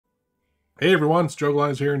Hey everyone, it's Joe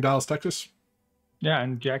Glines here in Dallas, Texas. Yeah,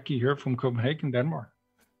 and Jackie here from Copenhagen, Denmark.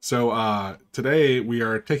 So today we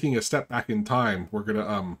are taking a step back in time. We're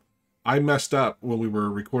gonna I messed up when we were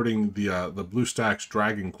recording the BlueStacks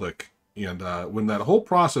drag and click, and when that whole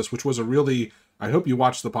process, which was a really, I hope you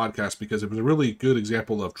watched the podcast because it was a really good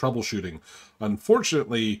example of troubleshooting.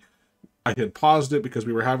 Unfortunately, I had paused it because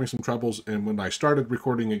we were having some troubles, and when I started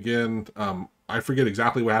recording again, I forget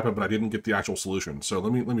exactly what happened, but I didn't get the actual solution. So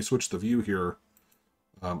let me switch the view here.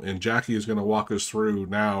 And Jackie is going to walk us through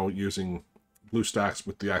now using BlueStacks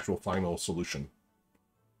with the actual final solution.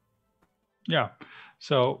 Yeah,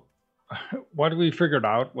 so what we figured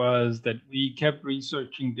out was that we kept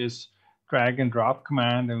researching this drag and drop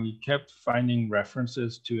command and we kept finding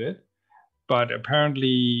references to it, but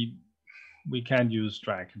apparently we can't use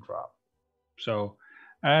drag and drop. So,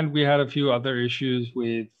 and we had a few other issues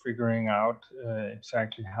with figuring out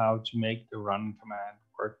exactly how to make the run command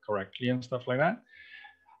work correctly and stuff like that.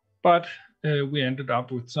 But we ended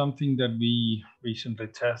up with something that we recently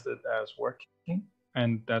tested as working,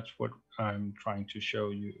 and that's what I'm trying to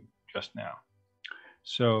show you just now.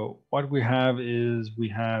 So what we have is we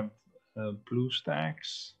have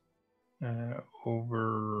BlueStacks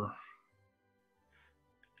over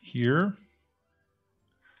here.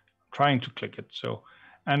 I'm trying to click it. So,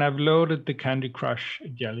 and I've loaded the Candy Crush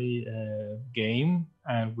Jelly game,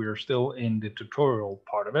 and we're still in the tutorial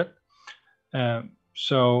part of it.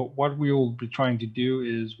 So what we will be trying to do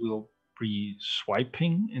is we'll be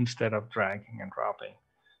swiping instead of dragging and dropping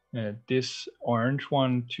this orange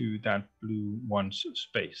one to that blue one's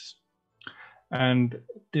space. And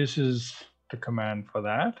this is the command for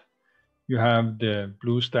that. You have the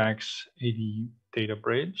BlueStacks AD data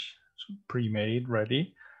bridge pre-made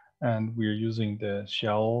ready, and we're using the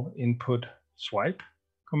shell input swipe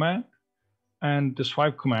command. And the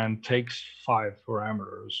swipe command takes 5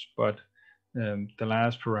 parameters, but the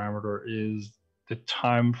last parameter is the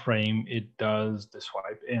time frame it does the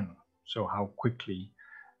swipe in, so how quickly.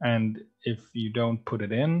 And if you don't put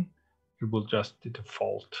it in, it will just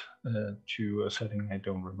default to a setting I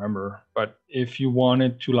don't remember. But if you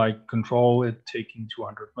wanted to like control it taking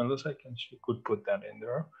 200 milliseconds, you could put that in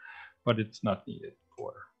there, but it's not needed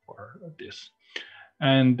for this.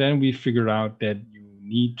 And then we figured out that you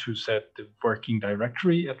need to set the working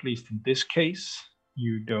directory, at least in this case.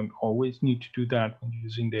 You don't always need to do that when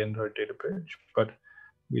using the Android data bridge, but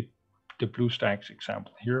with the BlueStacks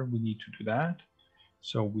example here, we need to do that.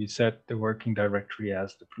 So we set the working directory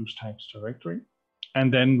as the BlueStacks directory, and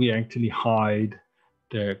then we actually hide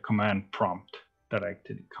the command prompt that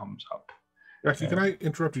actually comes up. Jackie, can I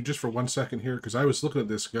interrupt you just for 1 second here? Because I was looking at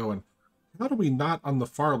this going, how do we not on the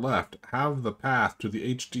far left have the path to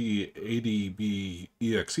the HDADB.exe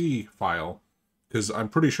file? Because I'm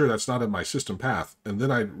pretty sure that's not in my system path. And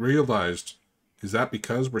then I realized, is that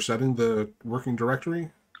because we're setting the working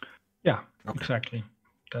directory? Yeah, okay. Exactly.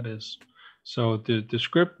 That is. So the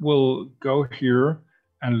script will go here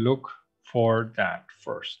and look for that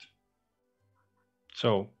first.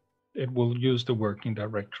 So it will use the working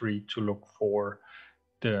directory to look for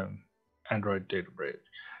the Android data bridge.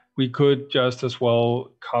 We could just as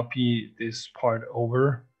well copy this part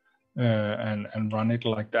over and run it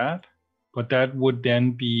like that. But that would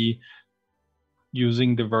then be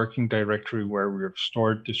using the working directory where we have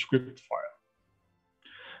stored the script file.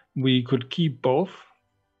 We could keep both.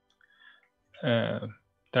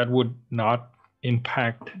 That would not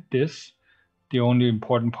impact this. The only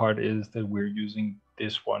important part is that we're using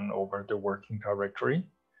this one over the working directory,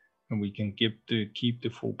 and we can keep the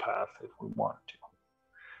full path if we want to.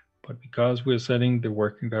 But because we're setting the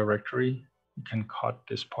working directory, we can cut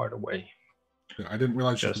this part away. Yeah, I didn't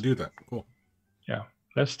realize you could do that. Cool. Yeah,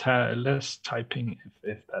 less typing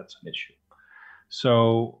if that's an issue.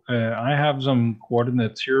 So I have some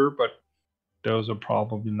coordinates here, but those are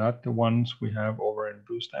probably not the ones we have over in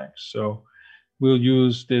BlueStacks. So we'll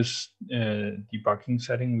use this debugging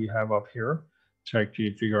setting we have up here to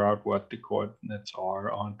actually figure out what the coordinates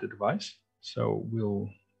are on the device. So we'll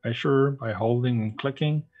measure by holding and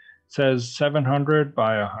clicking. It says 700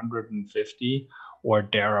 by 150 or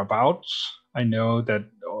thereabouts. I know that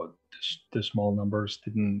the small numbers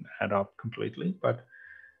didn't add up completely, but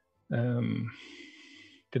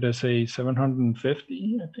did I say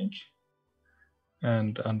 750, I think?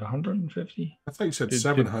 And 150? I thought you said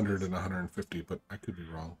 700 and 150, but I could be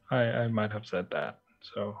wrong. I might have said that.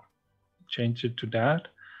 So change it to that.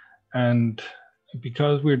 And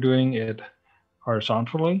because we're doing it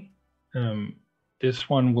horizontally, this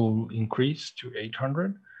one will increase to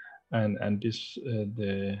 800, and this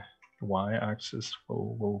the y-axis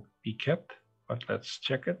will be kept. But let's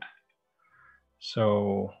check it.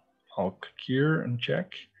 So I'll click here and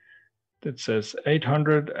check. That says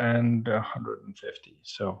 800 and 150.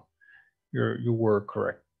 So you were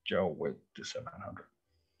correct, Joe, with the 700.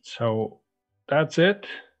 So that's it.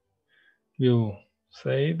 We'll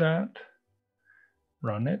save that,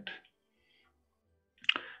 run it.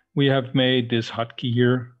 We have made this hotkey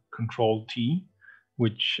here, Control T,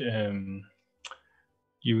 which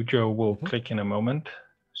you, Joe, will click in a moment.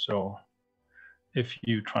 So if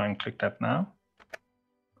you try and click that now.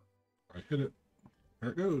 I hit it. There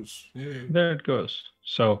it goes. Yay. There it goes.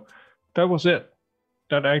 So that was it.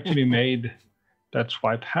 That actually made that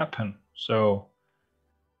swipe happen. So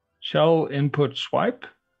shall input swipe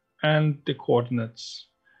and the coordinates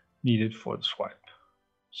needed for the swipe.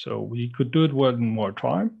 So we could do it one more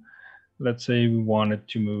time. Let's say we wanted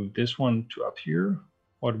to move this one to up here.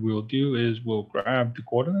 What we'll do is we'll grab the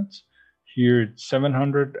coordinates. Here it's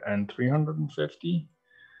 700 and 350.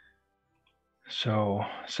 So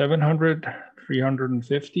 700,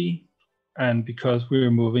 350. And because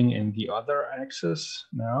we're moving in the other axis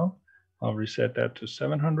now, I'll reset that to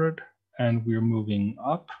 700 and we're moving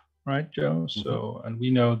up, right, Joe? So, and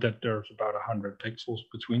we know that there's about 100 pixels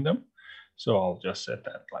between them. So I'll just set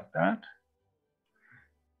that like that.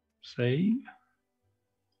 Save.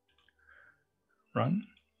 Run.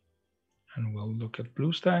 And we'll look at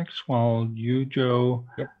BlueStacks while you, Joe,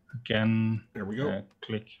 again, there we go.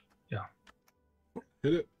 Click. Yeah.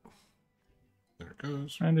 Hit it. There it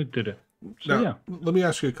goes. And it did it. So, now, yeah. Let me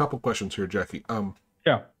ask you a couple questions here, Jackie.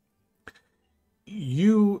 Yeah.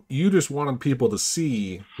 You just wanted people to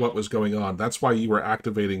see what was going on. That's why you were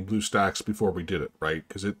activating BlueStacks before we did it, right?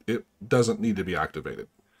 Because it doesn't need to be activated.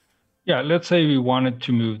 Yeah, let's say we wanted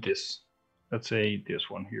to move this. Let's say this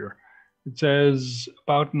one here. It says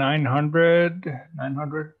about 900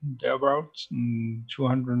 thereabouts, and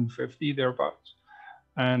 250 thereabouts.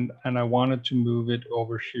 And I wanted to move it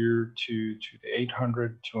over here to the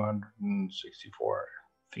 800, 264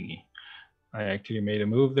 thingy. I actually made a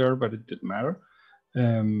move there, but it didn't matter.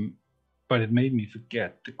 But it made me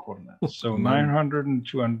forget the coordinates. So 900 and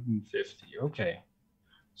 250. Okay.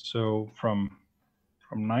 So from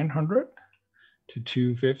 900 to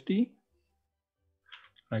 250,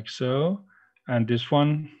 like so. And this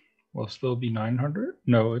one will still be 900.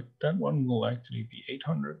 No, that one will actually be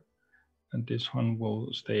 800. And this one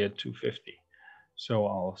will stay at 250. So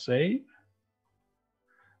I'll save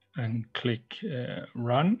and click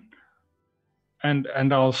run.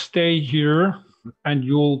 And I'll stay here and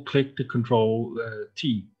you'll click the Control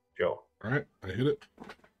T, Joe. All right, I hit it.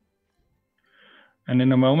 And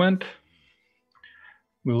in a moment,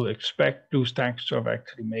 we'll expect BlueStacks to have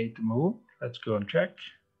actually made the move. Let's go and check.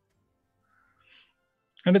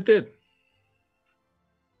 And it did.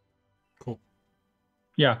 Cool.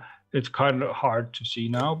 Yeah, it's kind of hard to see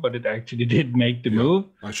now, but it actually did make the move.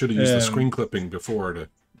 I should have used the screen clipping before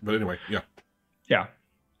but anyway, yeah. Yeah,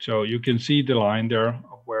 so you can see the line there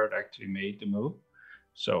of where it actually made the move.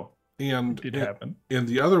 So it did happen. And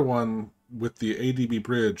the other one with the ADB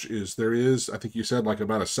bridge is there is, I think you said, like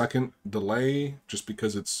about a second delay just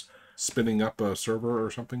because it's spinning up a server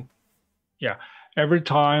or something. Yeah, every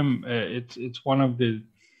time it's one of the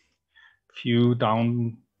few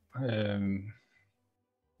down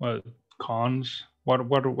cons. What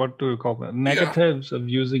do you call that? Negatives of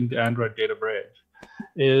using the Android data bridge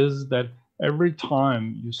is that every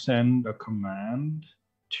time you send a command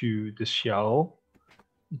to the shell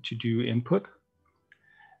to do input,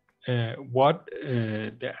 what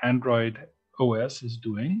the Android OS is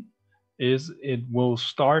doing is it will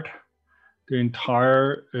start the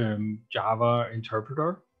entire Java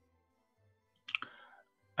interpreter,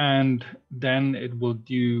 and then it will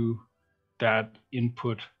do that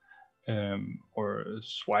input or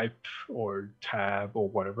swipe or tab or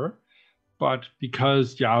whatever. But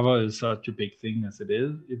because Java is such a big thing as it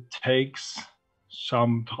is, it takes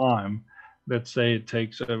some time. Let's say it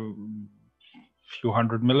takes a few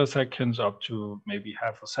hundred milliseconds up to maybe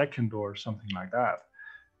half a second or something like that.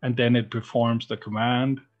 And then it performs the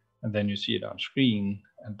command, and then you see it on screen.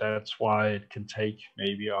 And that's why it can take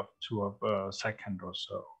maybe up to a second or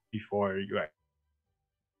so before you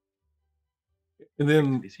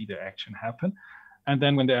actually see the action happen. And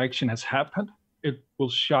then when the action has happened, it will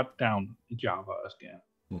shut down Java again.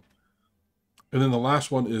 And then the last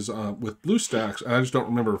one is with BlueStacks. I just don't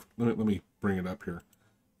remember. Let me bring it up here.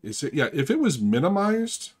 Is it, yeah, if it was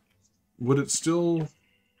minimized, would it still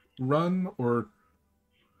run or?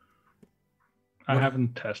 I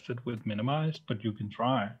haven't tested with minimized, but you can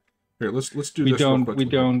try. Here, let's do this. We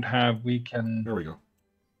don't have. We can. There we go.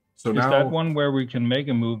 So is now that one where we can make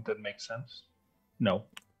a move that makes sense? No.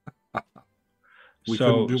 We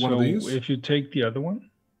couldn't do one of these? If you take the other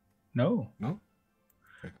one, No. No?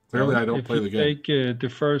 Okay. Clearly, I don't play the game. If you take the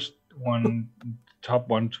first one, top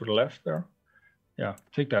one to the left there, yeah,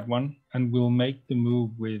 take that one, and we'll make the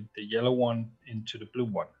move with the yellow one into the blue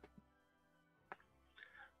one.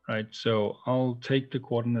 Right, so I'll take the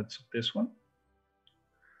coordinates of this one.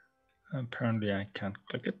 Apparently I can't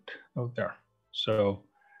click it. Oh, there. So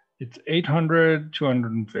it's 800,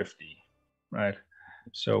 250, right?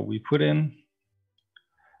 So we put in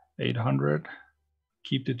 800,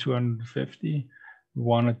 keep the 250. We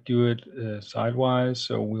want to do it sidewise,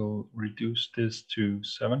 so we'll reduce this to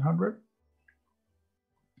 700.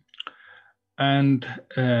 And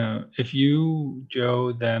if you,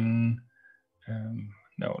 Joe, then,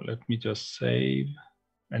 no, let me just save.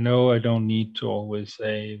 I know I don't need to always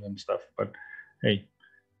save and stuff, but hey,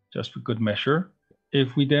 just for good measure.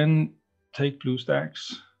 If we then take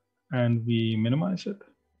BlueStacks and we minimize it,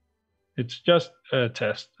 it's just a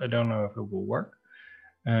test. I don't know if it will work.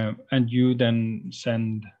 And you then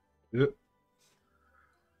send. Yep.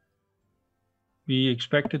 We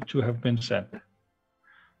expect it to have been sent.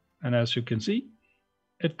 And as you can see,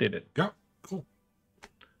 it did it. Yeah, cool.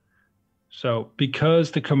 So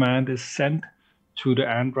because the command is sent to the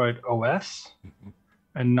Android OS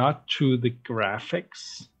and not to the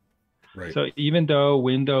graphics. Right. So even though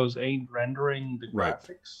Windows ain't rendering the Right.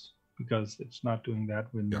 graphics, because it's not doing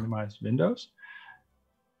that with minimized Windows,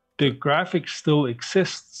 the graphics still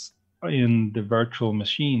exists in the virtual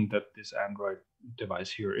machine that this Android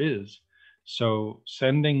device here is. So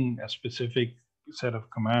sending a specific set of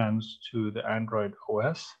commands to the Android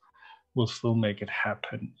OS will still make it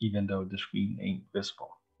happen, even though the screen ain't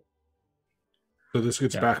visible. So this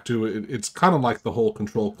gets back to it's kind of like the whole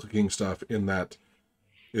control clicking stuff in that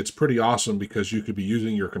it's pretty awesome because you could be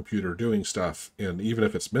using your computer doing stuff, and even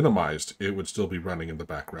if it's minimized, it would still be running in the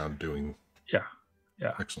background doing. Yeah.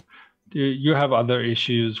 Excellent. You have other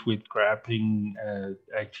issues with grabbing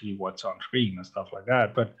actually what's on screen and stuff like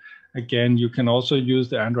that. But again, you can also use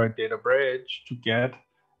the Android data bridge to get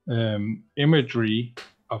imagery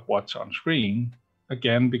of what's on screen.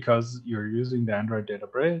 Again, because you're using the Android data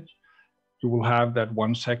bridge, you will have that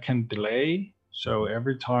 1 second delay. So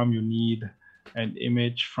every time you need an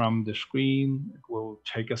image from the screen, it will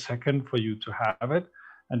take a second for you to have it.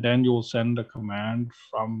 And then you will send a command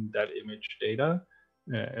from that image data.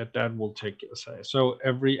 That will take a second. So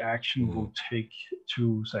every action will take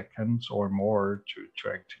 2 seconds or more to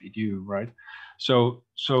actually do, right? So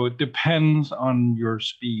it depends on your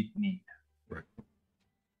speed need. Right.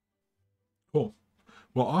 Cool.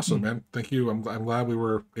 Well, awesome, man. Thank you. I'm glad we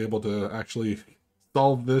were able to actually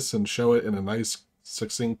solve this and show it in a nice,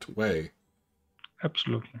 succinct way.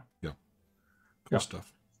 Absolutely. Yeah. Cool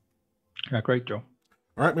stuff. Yeah, great, Joe.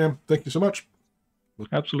 All right, man. Thank you so much.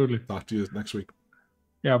 Absolutely. Talk to you next week.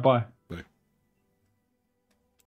 Yeah, bye.